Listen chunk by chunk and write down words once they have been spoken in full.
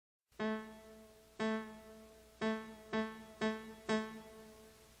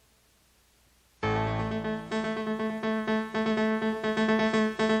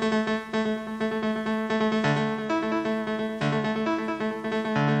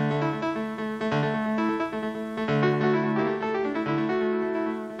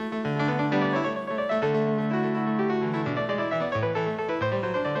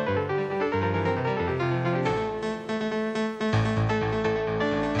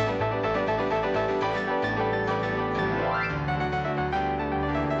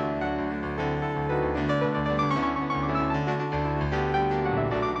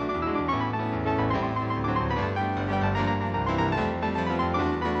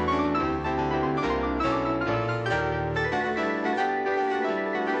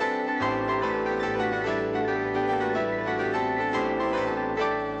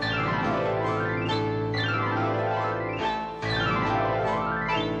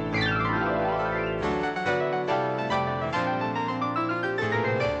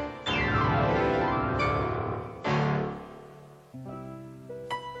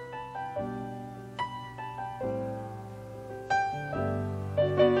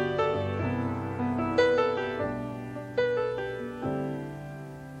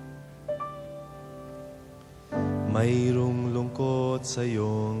mayroong lungkot sa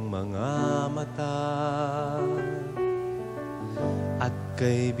iyong mga mata at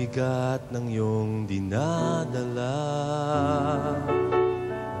kay bigat ng iyong dinadala.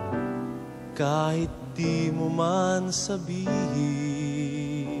 Kahit di mo man sabihin,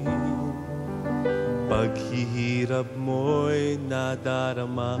 paghihirap mo'y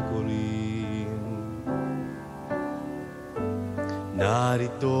nadarama ko rin.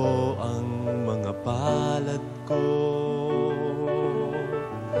 Narito ang mga palad ko,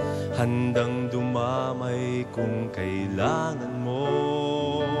 handang dumamay kung kailangan mo.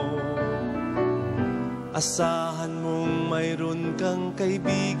 Asahan mong mayroon kang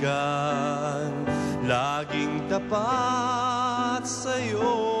kaibigan, laging tapat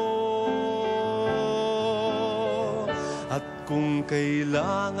sa'yo. At kung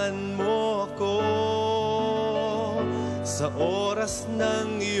kailangan mo ako sa oras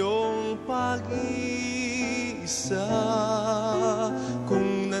ng iyong pag-iisa,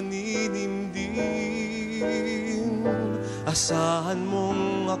 kung naninimdim, asahan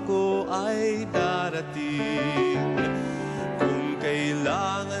mong ako ay darating. Kung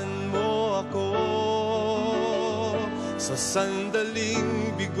kailangan mo ako sa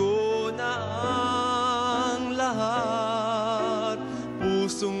sandaling bigo na ang lahat,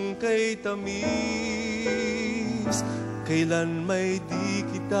 pusong kay tamis, kailan may di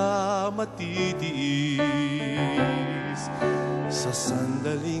kita matitiis. Sa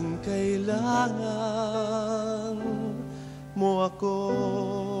sandaling kailangan mo ako.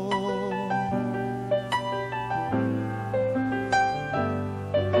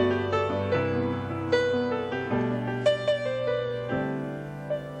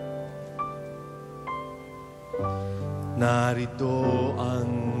 Narito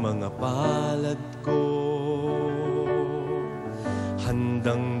ang mga palad ko,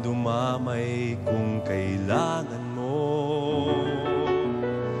 handang dumamay kung kailangan mo.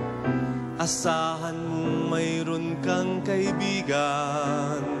 Asahan mong mayroon kang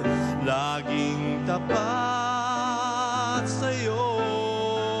kaibigan, laging tapat sa'yo.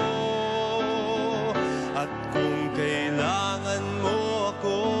 At kung kailangan mo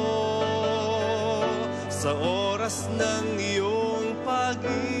ako sa oras ng iyong pag-iisa,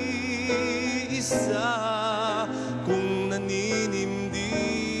 kung naninimdim,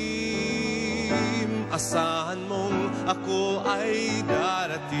 asahan mong ako ay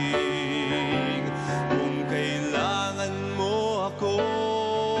darating. Kung kailangan mo ako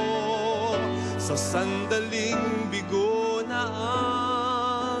sa sandaling bigo na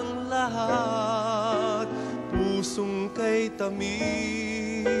ang lahat, pusong kay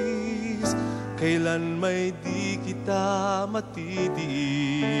tamis, kailan may di kita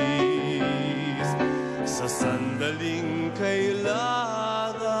matitiis. Sa sandaling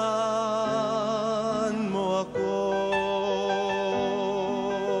kailangan mo ako.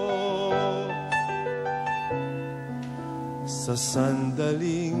 Sa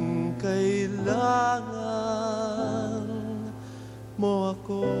sandaling kailangan mo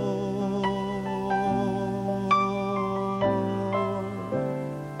ako.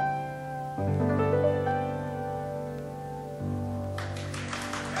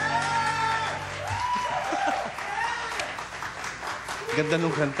 Ganda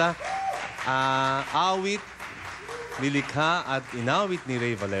nung kanta. Awit, nilikha at inawit ni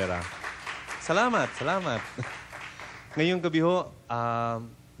Ray Valera. Salamat, salamat. Ngayong gabi ho,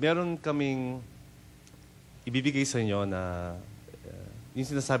 meron kaming ibibigay sa inyo na yung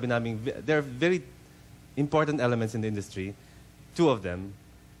sinasabi namin, there are very important elements in the industry, two of them,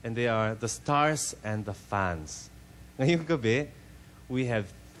 and they are the stars and the fans. Ngayong gabi, we have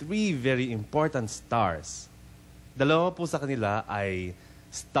three very important stars. Dalawa po sa kanila ay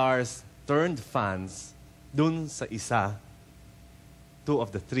stars turned fans dun sa isa. Two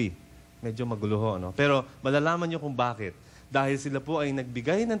of the three. Medyo magulo ho, no? Pero malalaman nyo kung bakit. Dahil sila po ay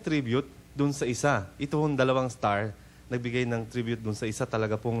nagbigay ng tribute dun sa isa. Ito hong dalawang star, nagbigay ng tribute dun sa isa,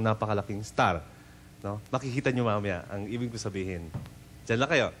 talaga pong napakalaking star. No? Makikita nyo mamaya ang ibig ko sabihin. Diyan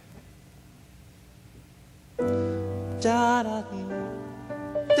lang kayo.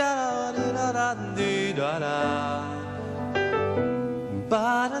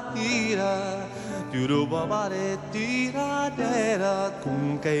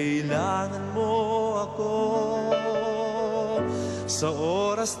 Kung kailangan mo ako sa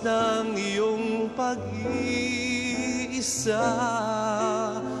oras ng iyong pag-iisa,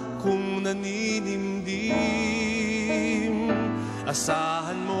 kung naninimdim,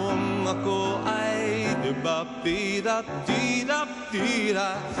 asahan mong ako ay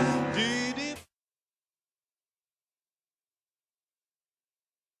dibap-dirap-dirap-dirap.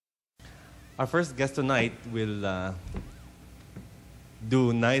 Our first guest tonight will do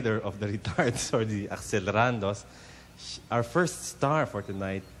neither of the retards or the accelerandos. Our first star for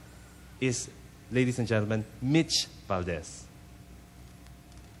tonight is, ladies and gentlemen, Mitch Valdez.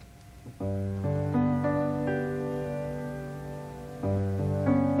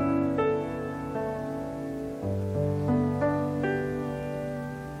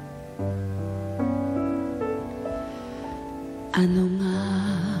 Ano nga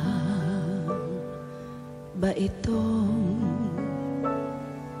ba itong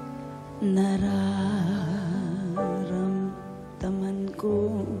nararamdaman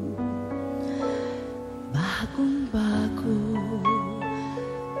ko? Bagong-bago,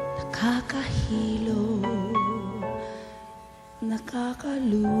 nakakahilo,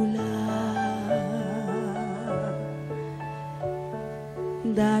 nakakalula.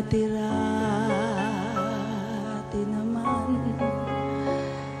 Dati-rati naman,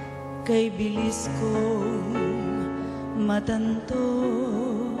 kay bilis kong matanto,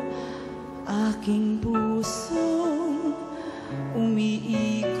 aking pusong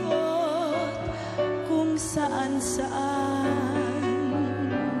umiikot kung saan-saan.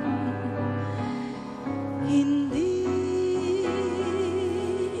 Hindi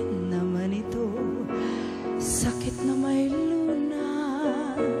naman ito sakit na may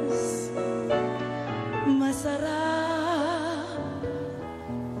lunas. Masarap,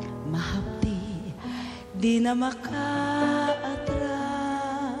 mahapdi, di na makaatras.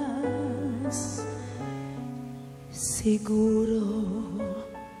 Siguro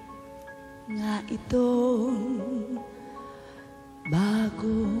nga itong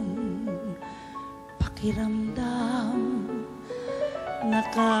bagong pakiramdam,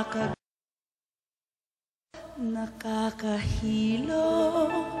 nakakahilo,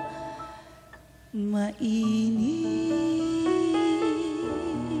 mainit,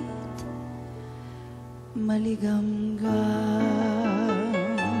 maligamgam.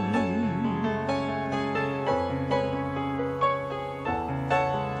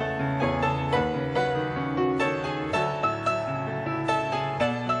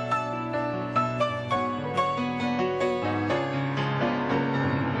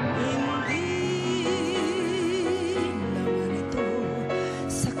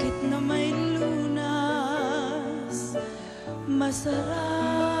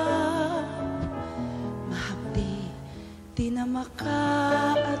 Masarap, mahapdi, di na makaatras.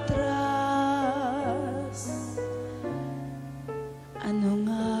 Ano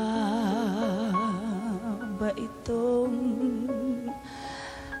nga ba itong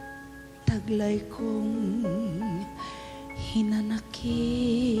taglay kong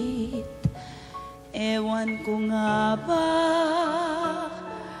hinanakit? Ewan ko nga ba,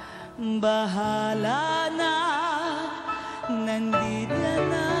 bahala na, nandito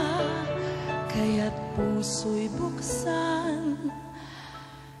na, kaya't puso'y buksan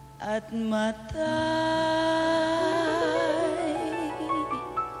at mata'y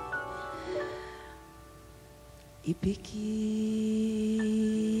ipikit.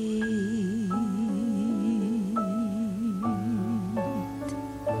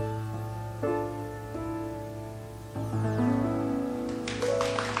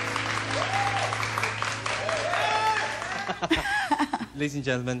 Ladies and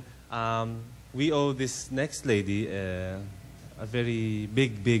gentlemen, we owe this next lady a very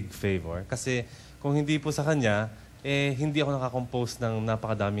big favor. Kasi kung hindi po sa kanya, hindi ako nakakompose ng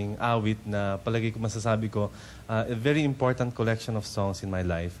napakadaming awit na palagi ko masasabi ko, a very important collection of songs in my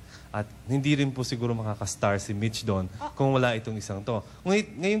life. At hindi rin po siguro makakastar si Mitch doon kung wala itong isang to.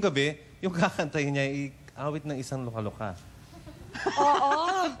 Ngayong gabi, yung kakantahin niya ay awit ng isang loka-loka.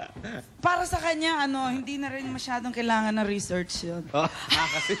 Oo. Para sa kanya, hindi na rin masyadong kailangan ng research yun.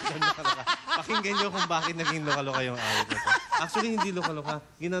 Kasi loka-loka. Pakinggan niyo kung bakit naging loka-loka yung awit na to. Actually, hindi loka-loka.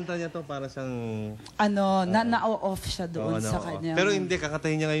 Ginanta niya to para siyang... na-off siya doon sa kanya. Pero hindi,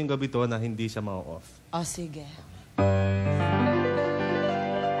 kakatayin niya ngayong gabi to na hindi siya ma-off. Oh, sige.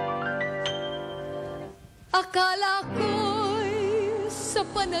 Akala ko'y sa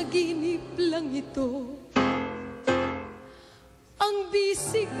panaginip lang ito, ang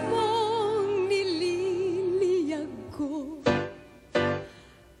bisig mong nililiyag ko.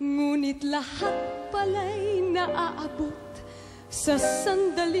 Ngunit lahat pala'y naaabot sa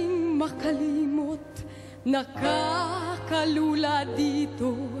sandaling makalimot, nakakalula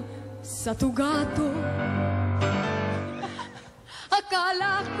dito sa tugato.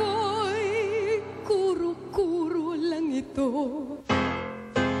 Akala ko'y kuro-kuro lang ito,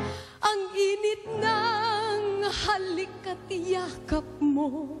 ang init ng halik at yakap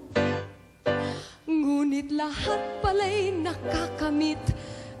mo. Ngunit lahat pala'y nakakamit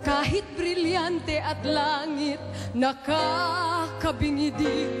kahit brilyante at langit, nakakabingi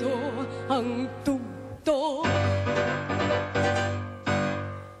dito ang tugtog.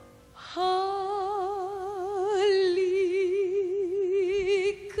 Halika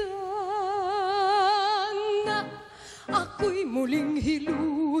na, ako'y muling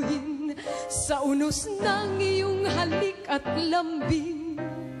hiluhin sa unos ng iyong halik at lambing,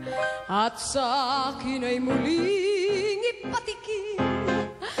 at sa akin ay muling ipatikim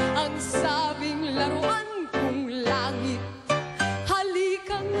ang sabing laruan kong langit.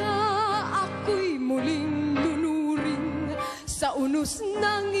 Halika nga, ako'y muling lunurin sa unos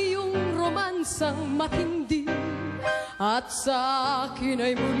ng iyong romansang matindi, at sa akin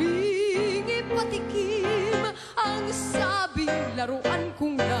ay muling ipatikim ang sabing laruan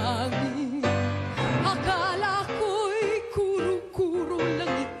kong langit. Akala ko'y kuro-kuro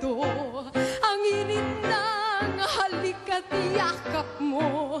lang ito, ang init ng halik at yakap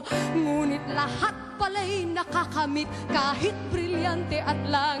mo, ngunit lahat pala'y nakakamit, kahit brilyante at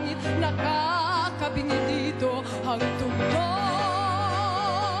langit, nakakabingi dito ang tugtog.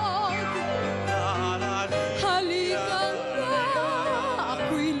 Halika nga,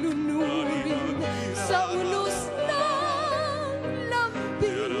 ako'y lunurin sa unos ng lambing.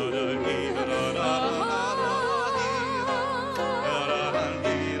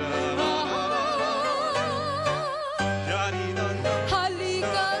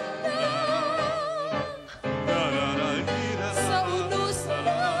 Halika na sa unos ng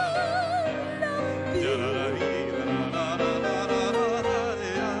lambing.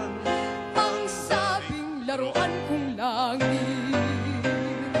 Ang sabing laruan kong langit.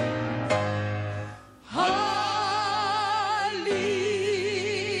 Halika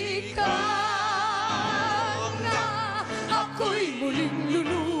na, ako'y muling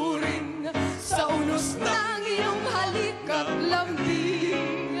lunurin sa unos ng iyong halik at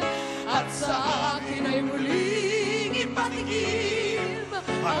lambing, at sa akin ay muling ipatikim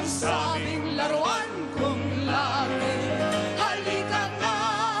ang sabing laruan kong langit. Halika nga,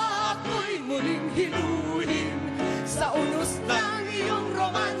 ako'y muling hiluhin sa unos ng iyong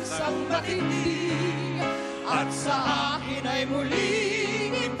romansang matindi, at sa akin ay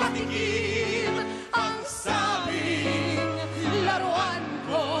muling ipatikim ang sabing laruan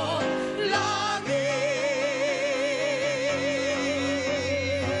kong langit.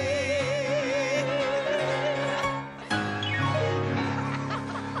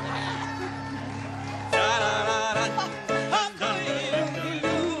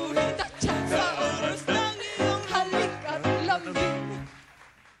 Sa oras ng iyong halik at lambing.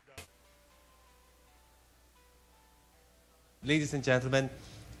 Ladies and gentlemen,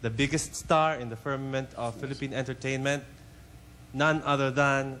 the biggest star in the firmament of Philippine entertainment, none other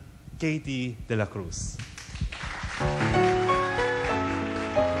than Katy dela Cruz.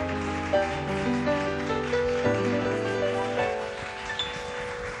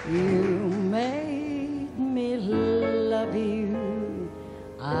 You made me love you.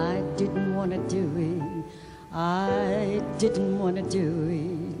 I didn't want to do it. I didn't want to do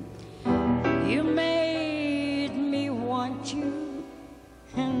it. You made me want you,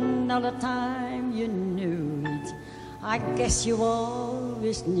 and all the time you knew it. I guess you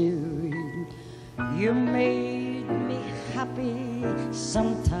always knew it. You made me happy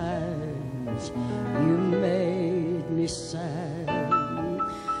sometimes. You made me sad.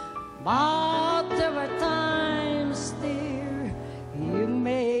 But there were times, dear, you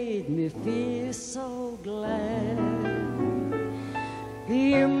made me feel so glad.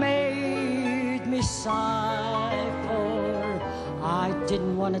 You made me sigh, for I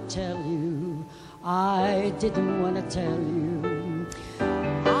didn't want to tell you. I didn't want to tell you.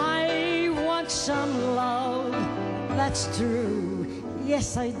 I want some love, that's true.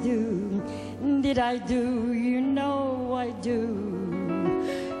 Yes, I do. Did I do? You know I do.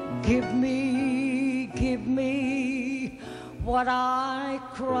 Give me what I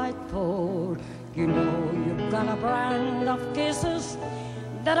cried for. You know you've got a brand of kisses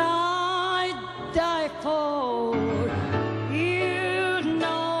that I'd die for. You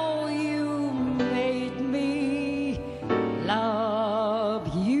know you made me love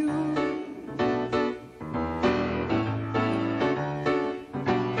you.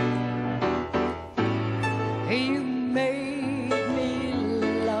 You made me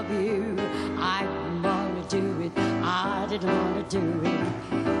love you. I didn't want to do it. I didn't want to do it.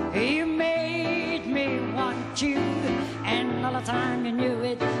 You made me want you, and all the time you knew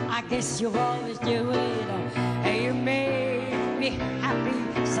it. I guess you always knew it. You made me happy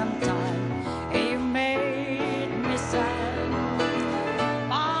sometime. You made me sad.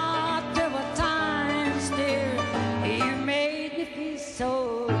 But there were times, dear, you made me feel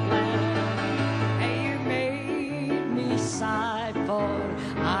so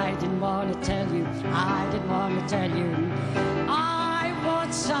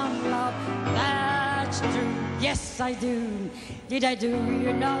some love, that's true. Yes, I do. Did I do?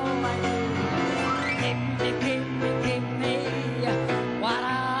 You know I do. Give me what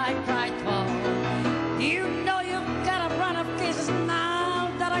I cried for. You know you've got a run of kisses now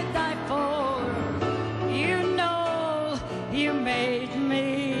that I die for. You know you made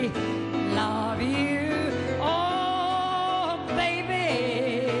me love you. Oh,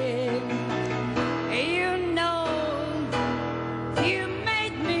 baby. You know you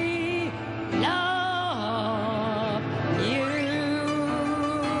made me love you.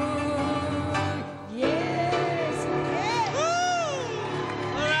 Yes.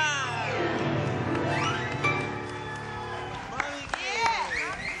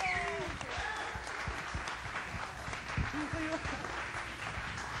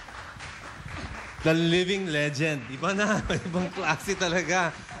 The living legend. Iba na. Ibang klase talaga.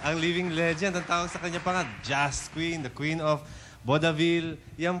 Ang living legend. Ang tawag sa kanya pa nga, Jazz Queen, the Queen of Vaudeville.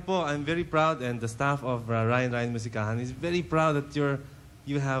 Yan po, I'm very proud and the staff of Ryan Musikahan is very proud that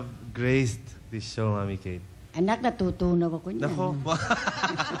you have graced this show, Mami Kate. Anak, natutunaw ako niyan. Nako.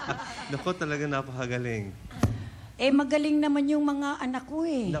 Nako, talaga napakagaling. Magaling naman yung mga anak ko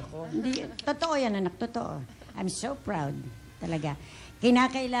eh. Nako. Hindi, totoo yan, anak, totoo. I'm so proud, talaga.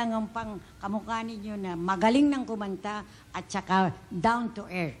 Kinakailangan pang kamukha ninyo na magaling ng kumanta at saka down to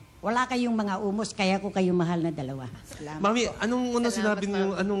earth. Wala kayong mga umos, kaya ko kayo mahal na dalawa. Salamat. Mami, anong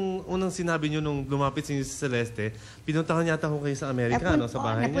unang sinabi niyo nung lumapit sa inyo si Celeste? Pinuntahan yata ko kayo sa Amerika, no? Sa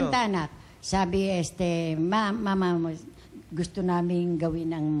bahay niyo. Napunta, anak. Sabi, mama, gusto namin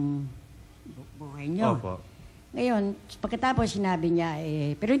gawin ang buhay niyo. Opo. Ngayon, pagkatapos sinabi niya,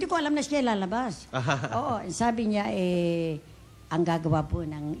 pero hindi ko alam na siya lalabas. Oo, sabi niya, ang gagawa po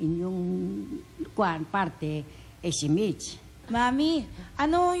ng inyong parte si Mitch. Mami,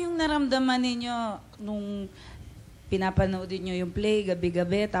 ano yung naramdaman ninyo nung pinapanood niyo yung play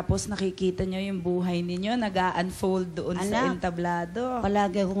gabi-gabi tapos nakikita niyo yung buhay ninyo nag-unfold doon sa entablado?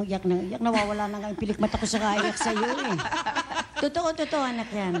 Palagi akong iyak na iyak. Nawawala na nga yung pilik mata ko sa kaiyak sa iyo eh. Totoo,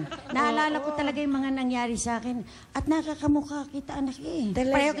 anak yan. Naalala ko talaga yung mga nangyari sa akin. At nakakamukha kita, anak eh.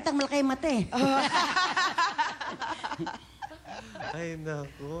 Pareho kitang malaki mata eh. Ay,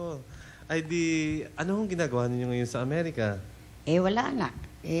 nako. Ay, ano hong ginagawa ninyo ngayon sa Amerika? Wala, anak.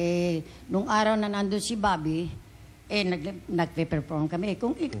 Nung araw na nandun si Bobby, nagpe-perform kami.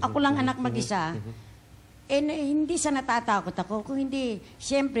 Kung ako lang anak mag-isa, hindi sa natatakot ako. Kung hindi,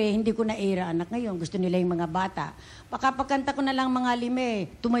 siyempre, hindi ko na-era anak ngayon. Gusto nila yung mga bata. Baka pagkanta ko na lang mga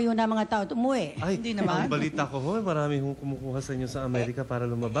lime, tumayo na mga tao, umuwi. Ay, hindi naman. Ang balita ko, marami hong kumukuha sa inyo sa Amerika para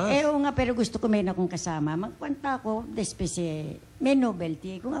lumabas. Oo nga, pero gusto ko may akong kasama. Magkwanta ako, despese, may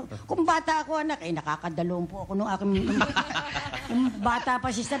novelty. Kung bata ako, anak, nakakadalawang po ako nung aking... Yung bata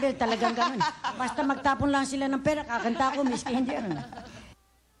pa si Isabel, talagang ganun. Basta magtapon lang sila ng pera, kakanta ako, miski hindi ano.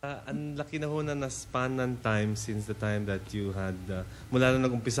 Ang laki na ho na span ng time since the time that you had, mula na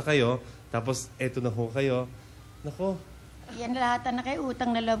nag-umpisa kayo, tapos eto na ho kayo. Nako. Yan lahat na kay utang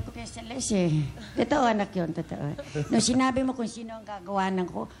na loob ko kay Celeste eh. Totoo, anak yun, totoo. Nung sinabi mo kung sino ang gagawa ng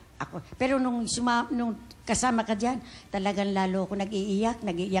ko, ako. Pero nung kasama ka dyan, talagang lalo ako nag-iiyak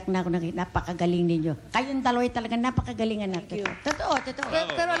na ako, napakagaling ninyo. Kayong daloy talagang napakagaling anak. Totoo.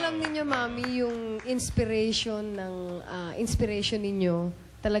 Pero alam niyo, Mami, yung inspiration ninyo,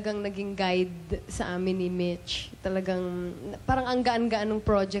 talagang naging guide sa amin ni Mitch. Talagang, parang ang gaan-gaan ng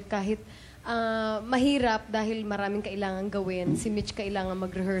project kahit mahirap dahil maraming kailangan gawin. Si Mitch kailangan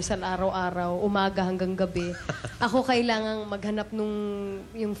mag-rehearsal araw-araw, umaga hanggang gabi. Ako kailangan maghanap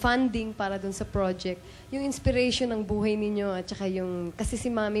yung funding para dun sa project. Yung inspiration ng buhay ninyo at saka yung... Kasi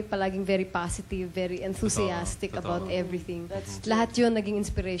si Mami palaging very positive, very enthusiastic about everything. Lahat yun naging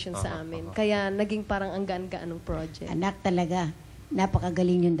inspiration sa amin. Kaya naging parang ang gaan-gaan ng project. Anak talaga.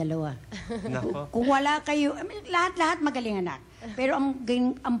 Napakagaling yung dalawa. Kung wala kayo, lahat magaling anak. Pero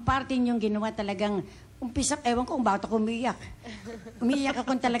ang parte niyong ginawa talagang umpisa, ewan ko kung bakit ako umiiyak. Umiiyak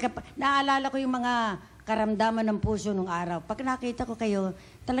ako talaga. Naalala ko yung mga karamdaman ng puso nung araw. Pag nakita ko kayo,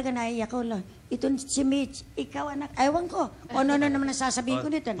 talaga naiiyak ko. Ito si Mitch, ikaw anak. Ewan ko. Ano naman nasasabihin ko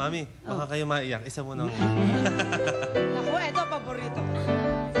nito. Mami, baka kayo maiyak. Isa mo nang... Naku, ito, paborito ko.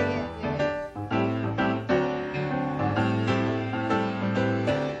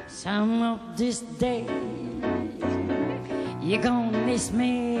 Some of this day you're gonna miss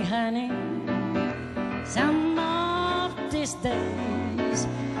me, honey. Some of these days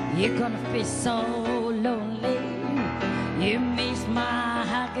you're gonna feel so lonely. You miss my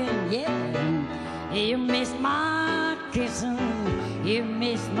hugging, yeah. You miss my kissing. You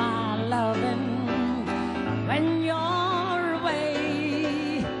miss my loving. When you're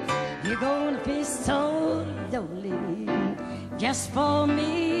away, you're gonna feel so lonely. just for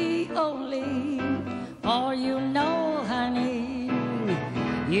me only. For you know, honey,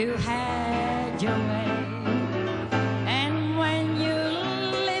 you had your way. And when you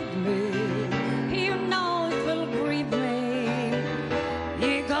leave me, you know it will grieve me.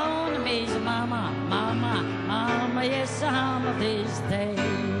 You're gonna miss mama, mama, mama, yes, some of this day.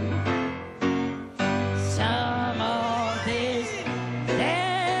 Some of this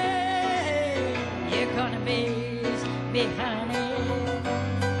day, you're gonna miss me, honey.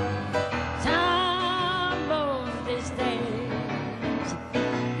 Some of these days,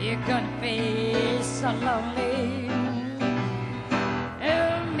 you're gonna be so lonely. You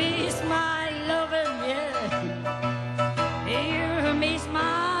miss my loving, yeah. You miss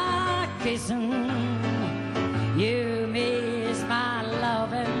my kissing. You miss my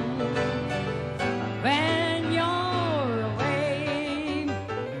loving. When you're away,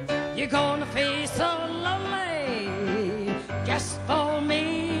 you're gonna feel so lonely. Just for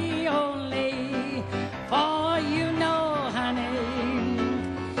me only. For you know, honey,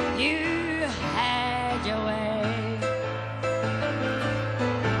 you had your way.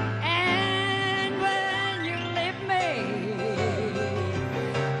 And when you leave me,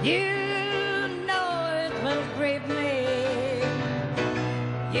 you know it will grieve me.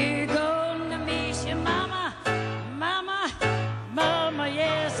 You're gonna miss your mama, mama, mama,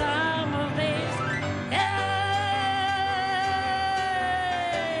 yes, I'm of this.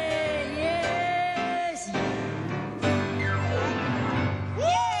 Yes.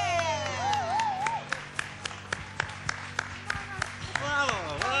 Bravo!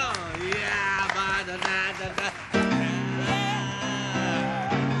 Bravo! Yeah! Ba, da, da, da, da.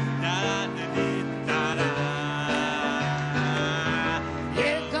 Da, da, di, da, da.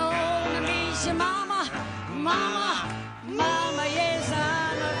 You're gonna miss your mama, mama, mama, yes,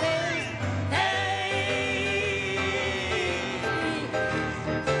 I'm of this day.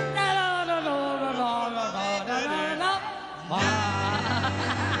 Da, da, da, da, da, da, da, da, da, da.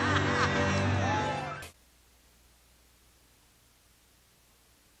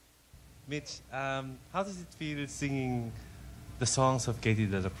 Mitch, how does it feel singing the songs of Katy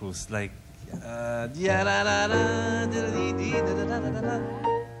dela Cruz? Like,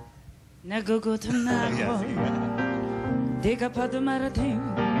 Nagugutom na ako. Di ka pa dumarating.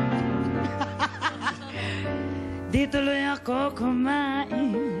 Di tuloy ako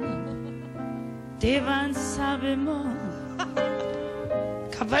kumain. Di ba ang sabi mo?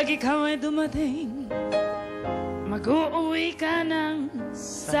 Kapag ikaw ay dumating, mag-uuwi ka ng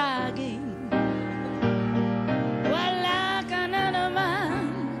saging. Wala ka na naman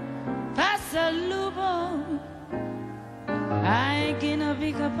pasalubong. Ay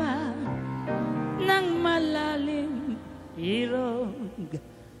ginabi ka pa ng malalim irog.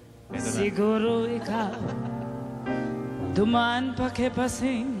 Siguro ikaw dumaan pa kay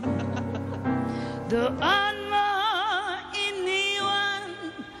Pasing. Doon mo iniwan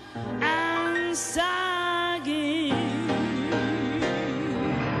ang saging.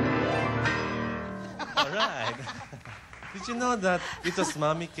 Alright. Did you know that it was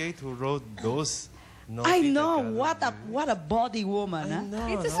Mommy Kate who wrote those notes? I know, what a body woman, ha? No,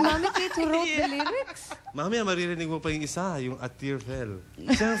 It was no. Mami Kate who wrote the lyrics. Mami, maririnig mo pa yung isa, yung A Tear Fell.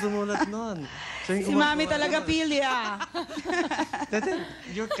 Siya ang sumulat nun. Siya yung Si Mami gumagawa talaga nun. pili, ah. Tete,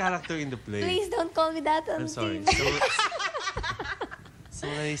 your character in the play. Please don't call me that on I'm sorry. TV. So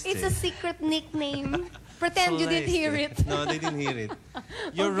nice. It's a secret nickname. Pretend you didn't hear it. No, they didn't hear it.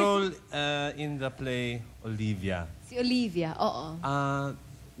 Your role in the play, Olivia, Si Olivia, oo.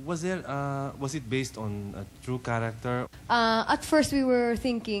 was it based on a true character? At first, we were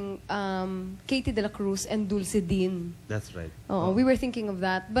thinking Katy dela Cruz and Dulce Din. That's right. Oo, we were thinking of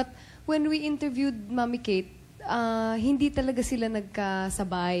that. But when we interviewed Mami Kate, hindi talaga sila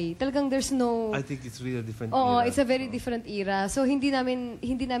nagkasabay. Talagang there's no... I think it's really a different Oo, era. it's a very different era. So hindi namin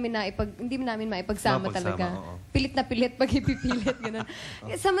maipagsama talaga. Oo. Pilit na pilit pag ipipilit ganun.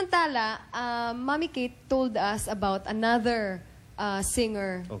 Samantala, Mami Kate told us about another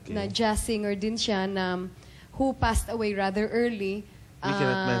singer, Okay. na jazz singer din siya na who passed away rather early. We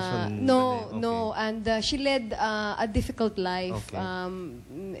cannot mention No, the name. no. And she led a difficult life.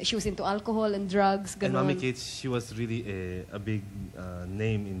 Okay. She was into alcohol and drugs. And Ganon. Mami Kate, she was really a big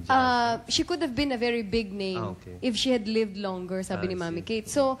name in jazz. She could have been a very big name Okay. if she had lived longer, sabi ni I Mami see. Kate.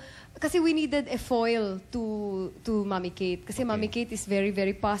 So, kasi we needed a foil to Mami Kate. Kasi Mami Kate is very,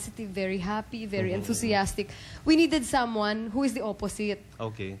 very positive, very happy, very enthusiastic. We needed someone who is the opposite.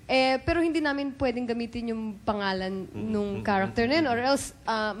 Okay. Pero hindi namin pwedeng gamitin yung pangalan nung character na yun, or else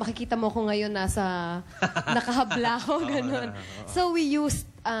makikita mo ko ngayon nasa nakahabla ko, ganun. So we used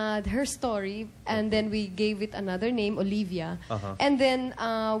her story, and then we gave it another name, Olivia. Uh-huh. And then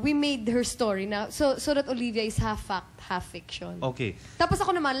we made her story now, so that Olivia is half fact, half fiction. Okay. Tapos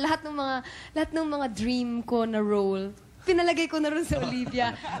ako naman, lahat ng mga dream ko na role, pinalagay ko na rin sa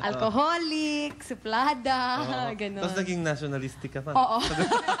Olivia. Alcoholic, suplada, gano'n. Tapos naging nationalistic ka pa. Oo.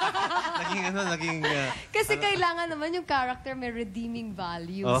 naging... Kasi kailangan naman yung character may redeeming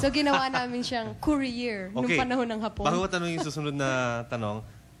value. So ginawa namin siyang courier nung panahon ng Hapon. Bago ko tanong yung susunod na tanong,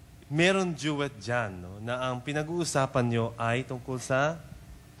 meron duet dyan, no? Na ang pinag-uusapan nyo ay tungkol sa...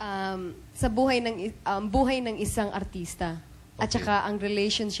 sa buhay ng isang artista. At saka ang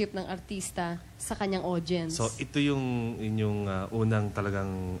relationship ng artista sa kanyang audience. So ito yung inyong unang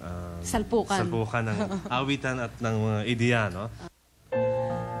talagang salpukan ng awitan at ng mga ideya, no?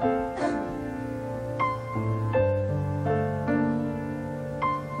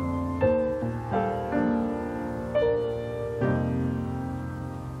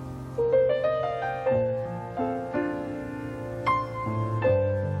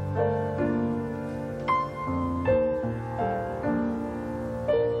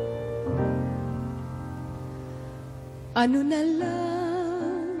 Ano na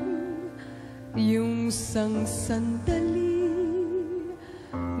lang yung isang sandali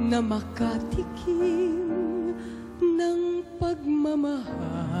na makatikim ng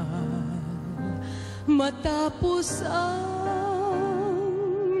pagmamahal matapos ang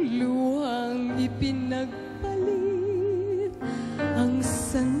luhang ipinagpalit. Ang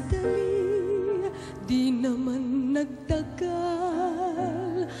sandali di naman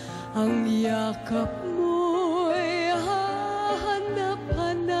nagtagal, ang yakap mo'y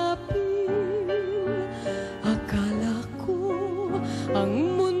hahanap-hanapin. Akala ko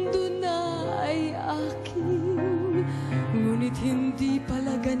ang mundo na ay akin, ngunit hindi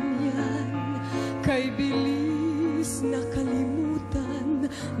pala ganyan. Kay bilis nakalimutan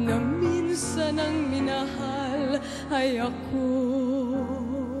na minsan ang minahal ay ako.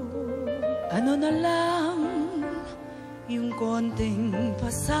 Ano na lang yung konting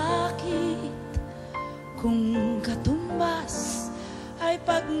pasakit kung katumbas ay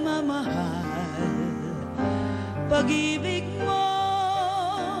pagmamahal. Pag-ibig mo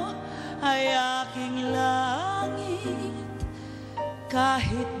ay aking langit,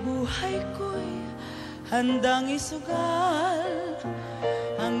 kahit buhay ko'y handang isugal.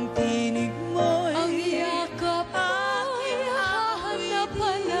 Ang tinig mo'y ang yakap aking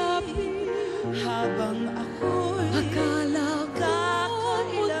hahanap-hanapin, habang ako'y akala ko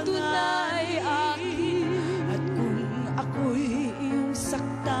mundo na ay akin. at kung ako'y iyong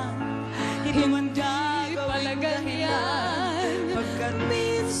saktan, hindi man Pala ganyan, pagkat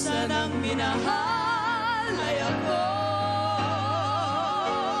minsan ang minahal ay ako.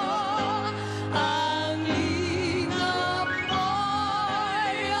 Ang lingap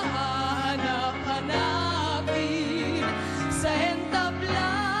mo'y hahanap-hanapin sa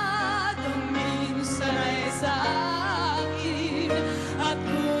entabladong minsan ay sa akin. At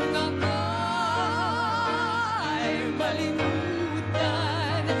kung ako'y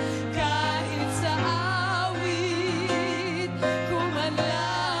malimutan kahit sa awit, kung man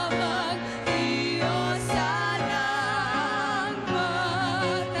lamang iyo sana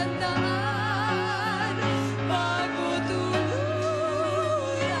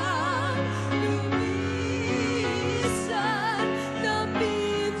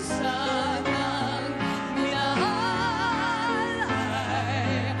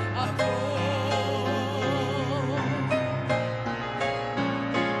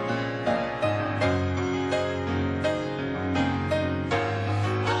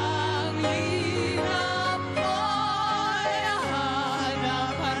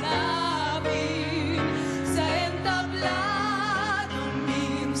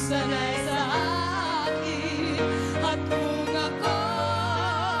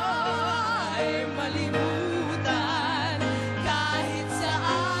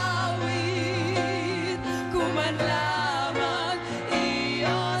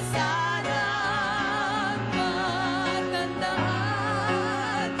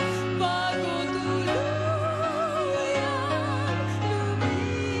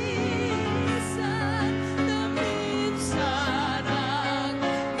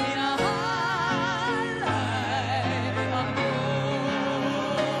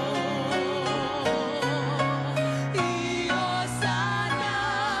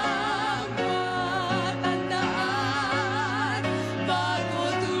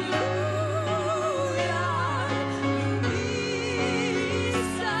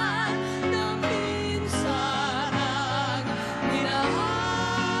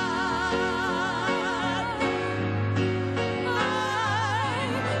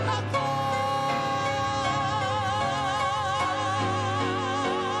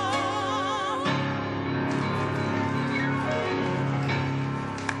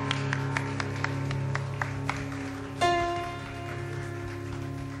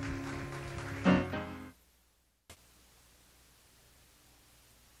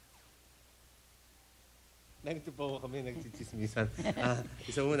Nandito po kami, nagchichismisan.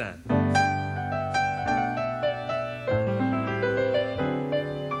 Isa muna.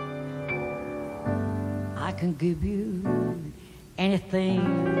 I can give you anything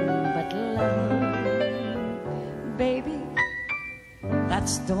but love, baby.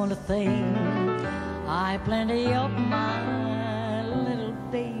 That's the only thing I plenty of, my little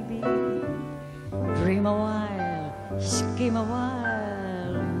baby. Dream a while, scheme a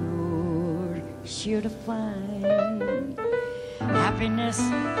while, you're sure to find happiness,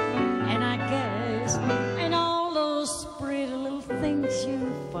 and I guess, and all those pretty little things you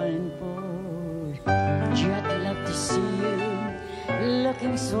find, boy. I'd love to see you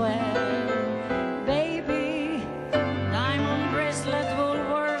looking swell, baby. Diamond bracelet will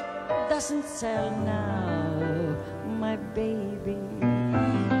work, doesn't sell now, my baby.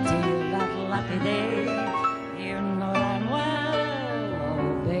 Till that lucky day, you know that well,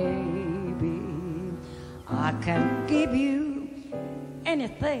 oh baby. I can give you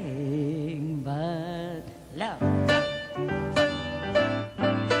anything but love.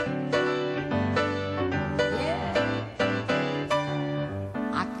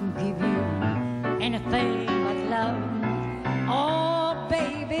 Anything but love, oh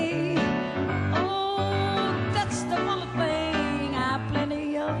baby, oh that's the one thing I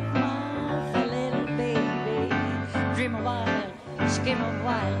plenty of, my little baby. Dream a while, scheme a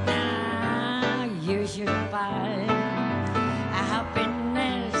while, now you should find a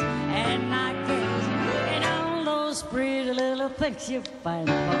happiness, and I guess in all those pretty little things you find,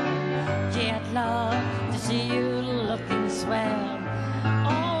 boy. Gee, I'd love to see you looking swell,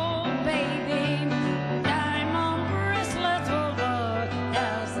 oh baby. Diamond bracelets will work,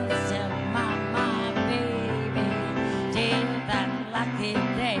 doesn't sell, my baby. Till that lucky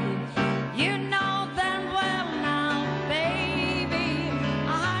day, you know them well now, baby.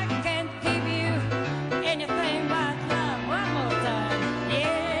 I can't give you anything but love. One more time,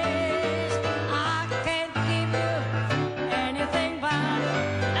 yes, I can't give you anything but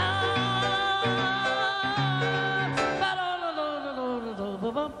love.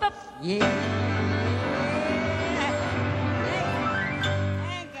 Yeah.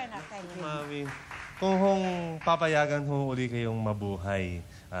 Mami, kung papayagan ho uli kayong mabuhay,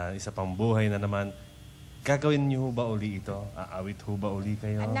 isa pang buhay na naman, gagawin niyo ho ba uli ito? Aawit ho ba uli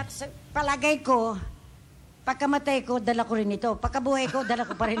kayo? Anak, palagay ko, pagkamatay ko, dala ko rin ito. Pagkabuhay ko, dala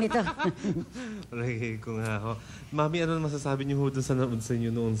ko pa rin ito. Palagay ko nga ho. Mami, ano masasabi niyo ho dun sa nanood sa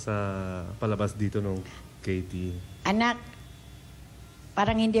inyo noon sa palabas dito nung Katy? Anak,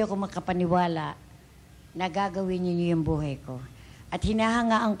 parang hindi ako makapaniwala na gagawin niyo yung buhay ko. At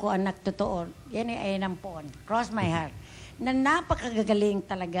hinahangaan ko, anak, totoo, yan ay nampon, cross my heart, na napakagagaling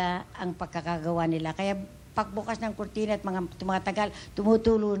talaga ang pagkakagawa nila. Kaya pagbukas ng kurtina at mga tumatagal,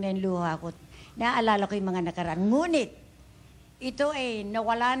 tumutulo na yung luha ko. Naaalala ko yung mga nakaraan. Ngunit, ito ay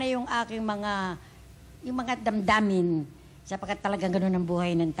nawala na yung aking mga damdamin sapagkat talagang ganun ang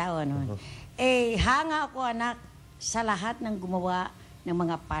buhay ng tao. No? Hanga ako, anak, sa lahat ng gumawa ng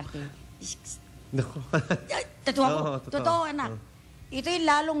mga party. Totoo, anak. Ito'y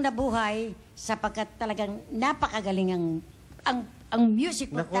lalong nabuhay sapagkat talagang napakagaling ang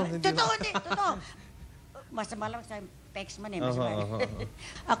music mo. Totoo. Masama lang sa text man eh.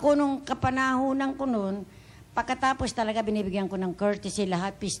 Ako nung kapanahunan ko nun, pagkatapos talaga binibigyan ko ng courtesy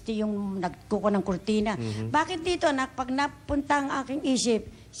lahat, pisti yung nagkuko ng kurtina. Bakit dito, anak, pag napunta ang aking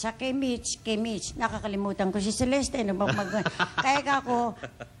isip sa kay Mitch, nakakalimutan ko si Celeste. Kaya ako,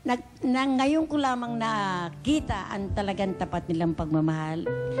 ngayon ko lamang nakita ang talagang tapat nilang pagmamahal.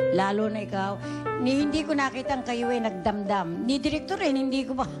 Lalo na ikaw, hindi ko nakita ang kayo ay nagdamdam. Ni Direktor rin, hindi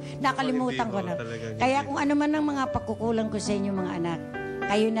ko ba nakalimutan ko na. Kaya kung ano man ang mga pagkukulang ko sa inyo mga anak,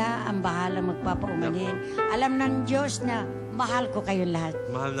 kayo na ang bahalang magpapaumanhin. Alam ng Diyos na mahal ko kayo lahat.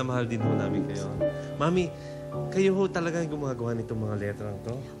 Mahal na mahal din ho namin kayo. Mami, kayo ho talagang gumagawa nitong mga letrang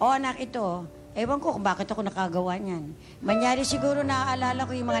to? Oo, anak, ito. Ewan ko kung bakit ako nakagawa niyan. Manyari siguro naaalala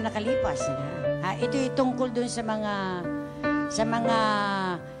ko yung mga nakalipas. Ito tungkol dun sa mga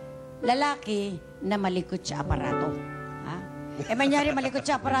lalaki na malikot sa aparato. Manyari malikot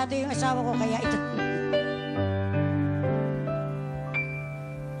sa aparato yung asawa ko, kaya ito.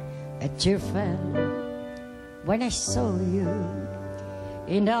 A tear fell when I saw you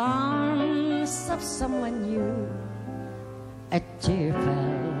in the arms of someone new. A tear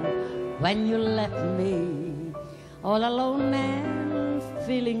fell when you left me all alone and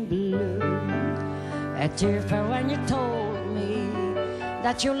feeling blue. A tear fell when you told me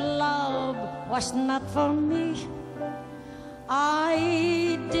that your love was not for me. I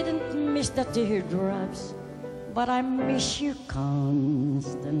didn't miss the teardrops, but I miss you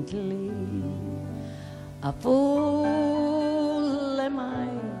constantly. A fool am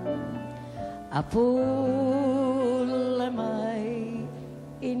I, a fool am I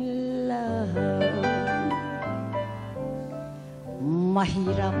in love.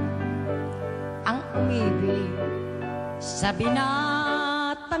 Mahirap ang umibig sa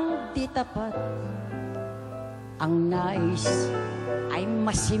binatang di tapat. Ang nais ay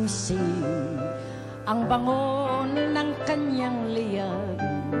masimsim ang bangon ng kanyang liyag.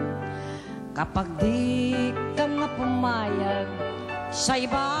 Kapag di ka nga pumayag, sa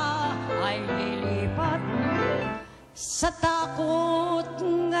iba ay lilipat. Sa takot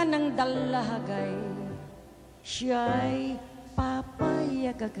nga ng dalagay, siya'y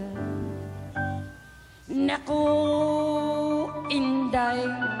papayag agad. Naku, Inday,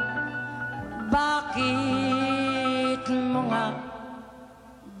 bakit mo nga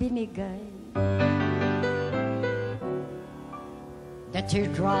binigay the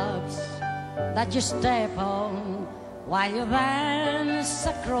teardrops that you step on while you dance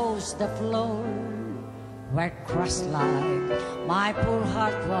across the floor were crushed like my poor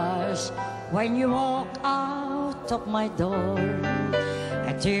heart was when you walk out of my door.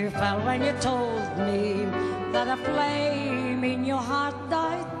 A tear fell when you told me that a flame in your heart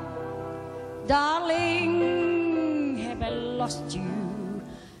died. Darling, have I lost you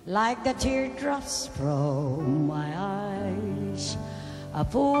like the teardrops from my eyes? A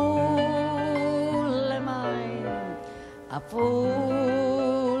fool am I, a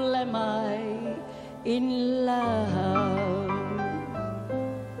fool am I in love.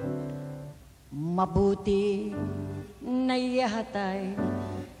 Mabuti na ihatay,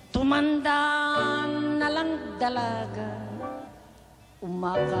 tumanda na lang dalaga,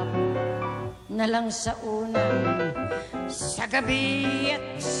 umakap na lang sa unan, sa gabi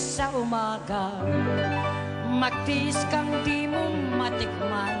at sa umaga. Magtiis kang di mo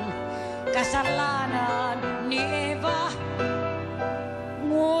matikman, kasalanan ni Eva.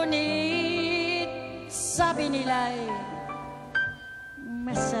 Ngunit sabi nila'y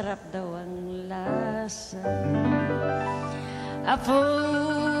masarap daw ang lasa. A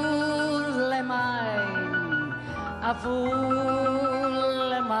fool am I, a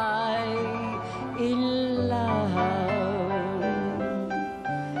fool am I in love.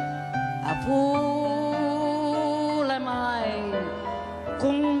 A fool am I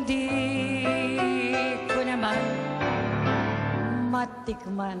kung di ko naman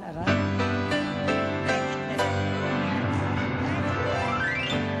matikman aray.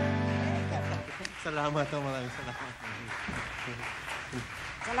 Salamat, maraming salamat.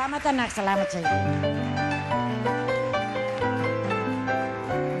 Salamat anak, salamat sa iyo.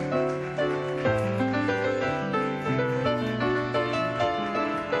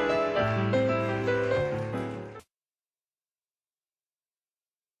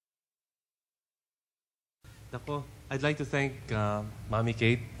 Nako, I'd like to thank Mommy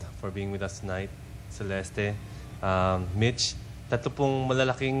Kate for being with us tonight, Celeste, Mitch, tatlo pong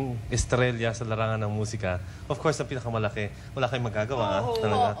malalaking estrella sa larangan ng musika. Of course, ang pinakamalaki, wala kayong magagawa.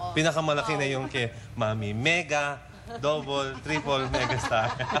 Talaga. Pinakamalaki na yung kay Mami. Mega, double, triple, mega star.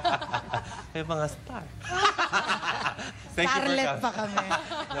 May mga star. Starlet pa kami.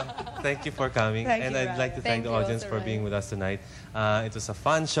 No, thank you for coming. And I'd like to thank the audience for being with us tonight. It was a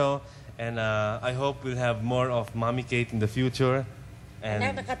fun show. And I hope we'll have more of Mommy Kate in the future.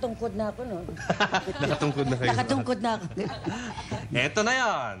 And Nakatungkod na ako noon. nakatungkod na kayo. Nakatungkod na ako. Eto na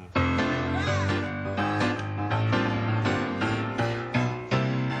yan!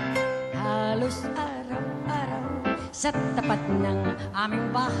 Halos araw-araw sa tapat ng aming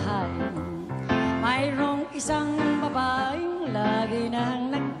bahay, mayroong isang babaeng lagi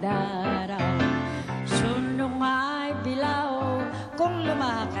nang nagdaraw. Sunong may bilaw, kung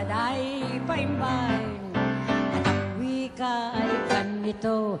lumakad ay paimbay. At ang wika ay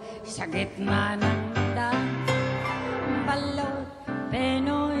ganito sa gitna ng daan. Balot,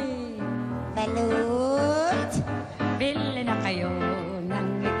 Penoy, balot. Bili na kayo ng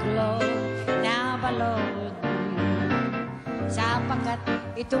iklog na balot, sapagkat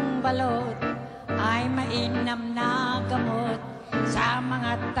itong balot ay mainam na gamot sa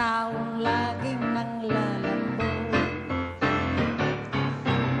mga taong laging nanglalambot.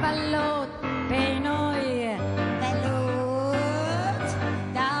 Balot, Penoy, balot.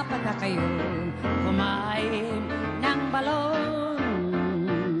 Dapat na kayong kumain ng balon,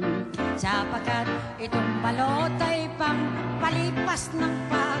 sapagkat itong balot ay pampalipas ng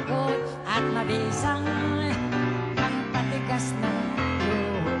pagod at mabisang pampatigas ng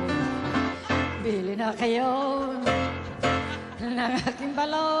tuhod. Bili na kayo ng aking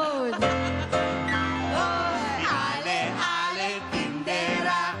balon. Ale, ale,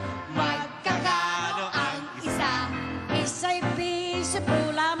 tindera, magkakano ang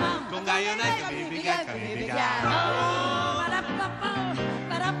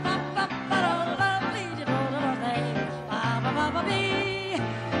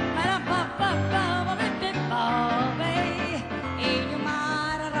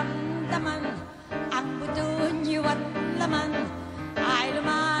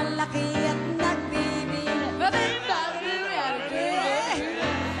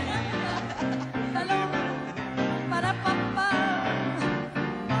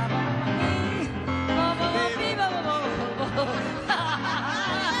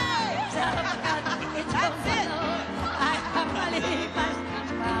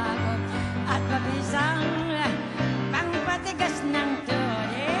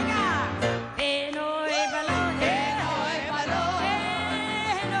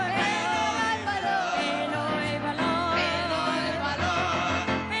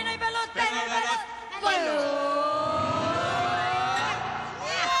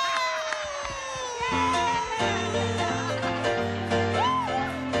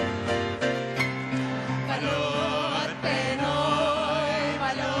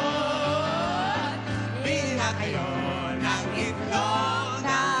kayo ng itlog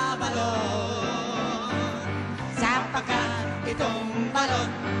na balon. Sapagkat itong balon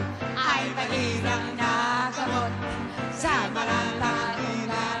ay mahirap na gamot sa mga taong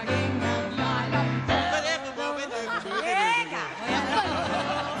laging naglalambot. Eka!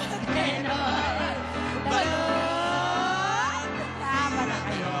 Balon! Tama na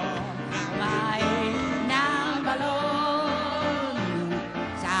kayo kumain ng balon.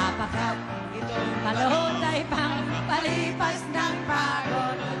 Sapagkat itong balon ay pangpalipas ng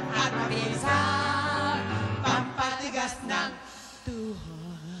pagod at mabisang pampatigas ng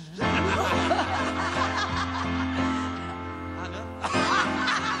tuhod.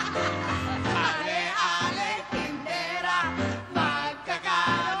 Ale-ale, tindera,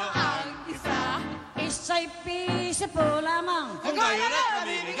 magkakano ang isa? Isa'y piso po lamang. Kung gayon